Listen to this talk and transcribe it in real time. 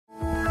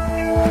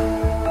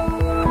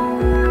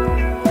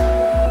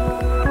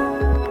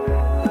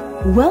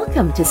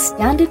Welcome to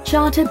Standard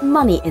Chartered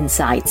Money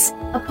Insights,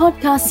 a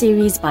podcast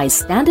series by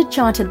Standard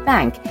Chartered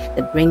Bank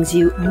that brings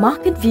you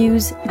market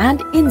views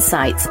and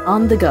insights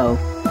on the go.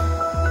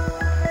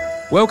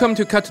 Welcome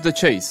to Cut to the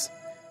Chase.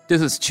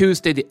 This is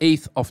Tuesday, the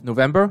 8th of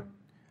November.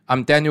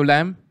 I'm Daniel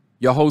Lam,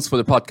 your host for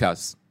the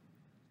podcast.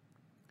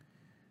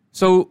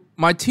 So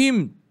my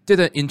team did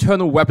an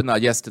internal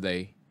webinar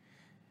yesterday,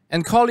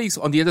 and colleagues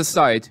on the other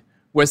side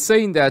were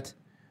saying that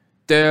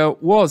there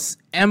was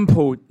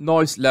ample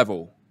noise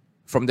level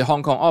from the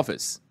Hong Kong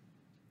office.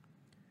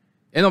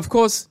 And of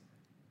course,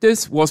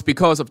 this was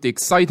because of the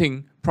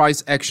exciting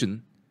price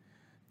action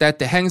that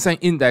the Hang Seng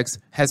Index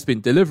has been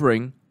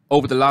delivering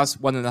over the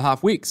last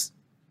 1.5 weeks.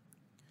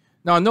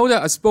 Now, I know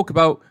that I spoke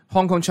about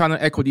Hong Kong China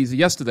equities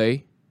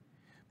yesterday,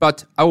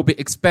 but I will be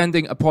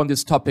expanding upon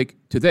this topic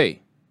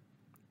today.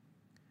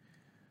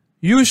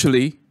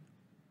 Usually,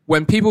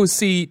 when people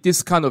see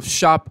this kind of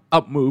sharp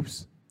up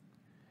moves,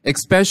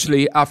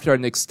 especially after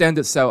an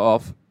extended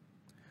sell-off,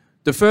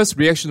 the first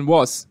reaction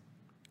was,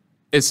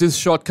 is this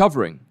short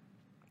covering?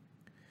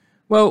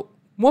 Well,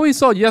 what we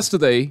saw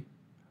yesterday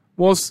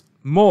was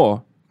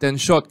more than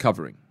short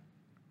covering.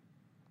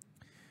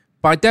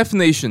 By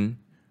definition,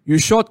 you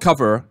short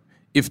cover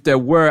if there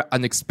were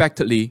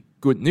unexpectedly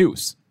good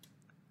news.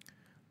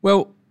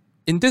 Well,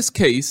 in this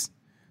case,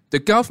 the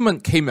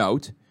government came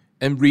out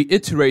and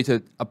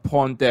reiterated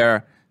upon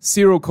their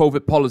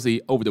zero-COVID policy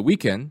over the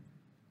weekend,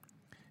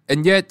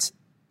 and yet,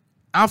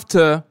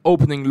 after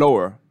opening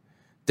lower,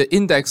 the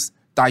index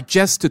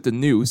digested the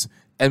news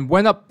and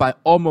went up by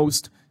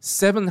almost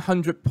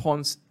 700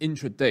 points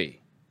intraday.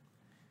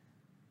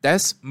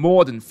 That's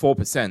more than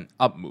 4%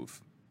 up move.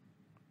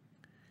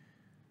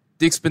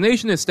 The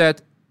explanation is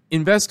that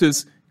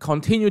investors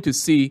continue to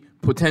see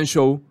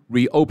potential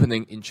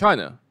reopening in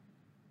China.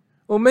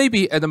 Or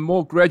maybe at a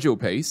more gradual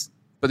pace,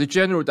 but the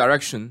general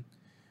direction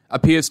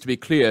appears to be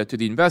clear to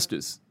the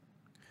investors,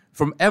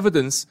 from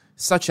evidence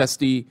such as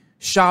the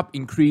sharp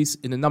increase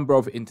in the number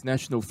of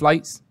international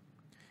flights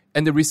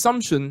and the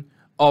resumption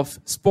of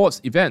sports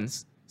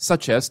events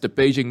such as the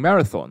Beijing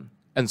Marathon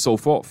and so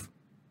forth.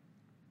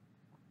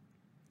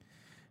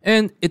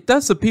 And it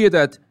does appear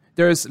that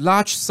there is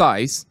large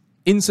size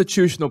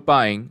institutional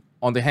buying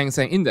on the Hang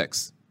Seng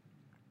Index,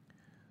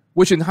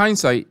 which in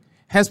hindsight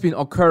has been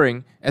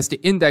occurring as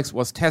the index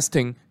was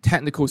testing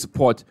technical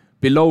support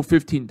below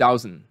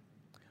 15,000,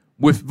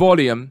 with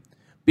volume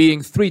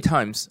being 3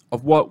 times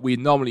of what we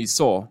normally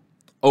saw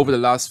over the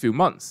last few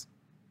months.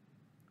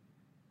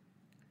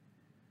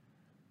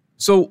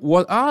 So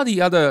what are the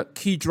other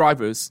key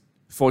drivers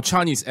for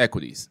Chinese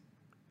equities?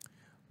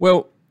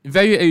 Well,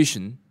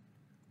 valuation,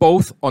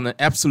 both on an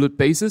absolute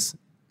basis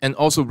and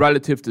also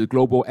relative to the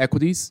global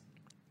equities,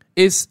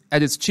 is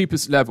at its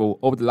cheapest level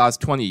over the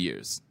last 20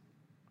 years.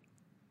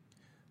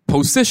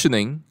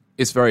 Positioning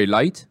is very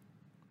light,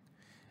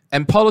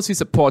 and policy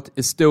support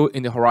is still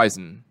in the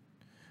horizon.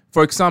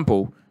 For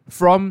example,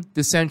 from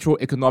the Central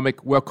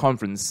Economic Work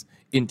Conference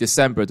in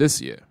December this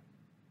year.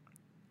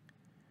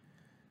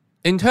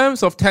 In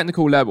terms of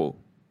technical level,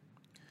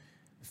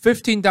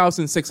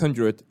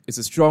 15,600 is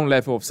a strong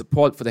level of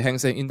support for the Hang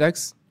Seng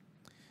Index.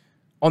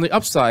 On the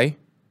upside,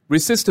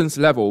 resistance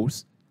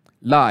levels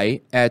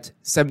lie at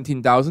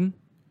 17,000,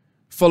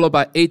 followed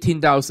by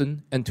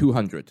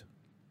 18,200.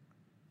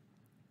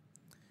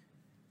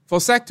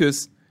 For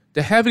sectors,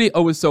 the heavily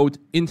oversold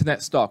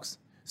internet stocks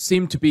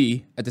seem to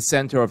be at the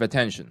center of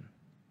attention.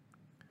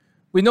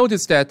 We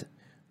noticed that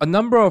a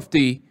number of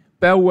the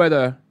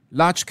bellwether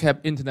large-cap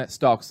internet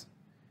stocks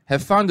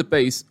have found a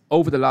base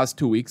over the last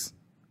 2 weeks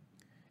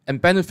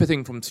and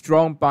benefiting from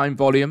strong buying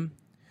volume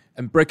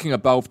and breaking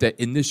above their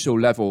initial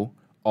level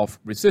of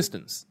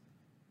resistance.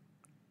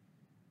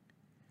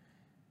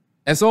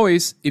 As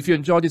always, if you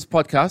enjoy this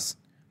podcast,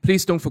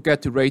 please don't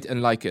forget to rate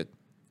and like it.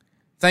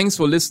 Thanks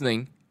for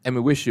listening, and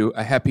we wish you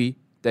a happy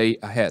day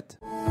ahead.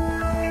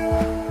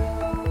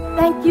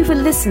 Thank you for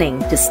listening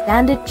to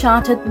Standard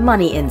Chartered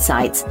Money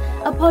Insights,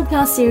 a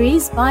podcast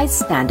series by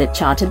Standard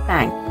Chartered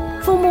Bank.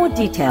 For more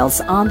details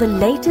on the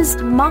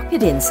latest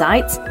market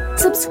insights,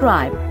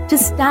 subscribe to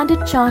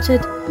Standard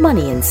Chartered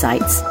Money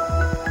Insights.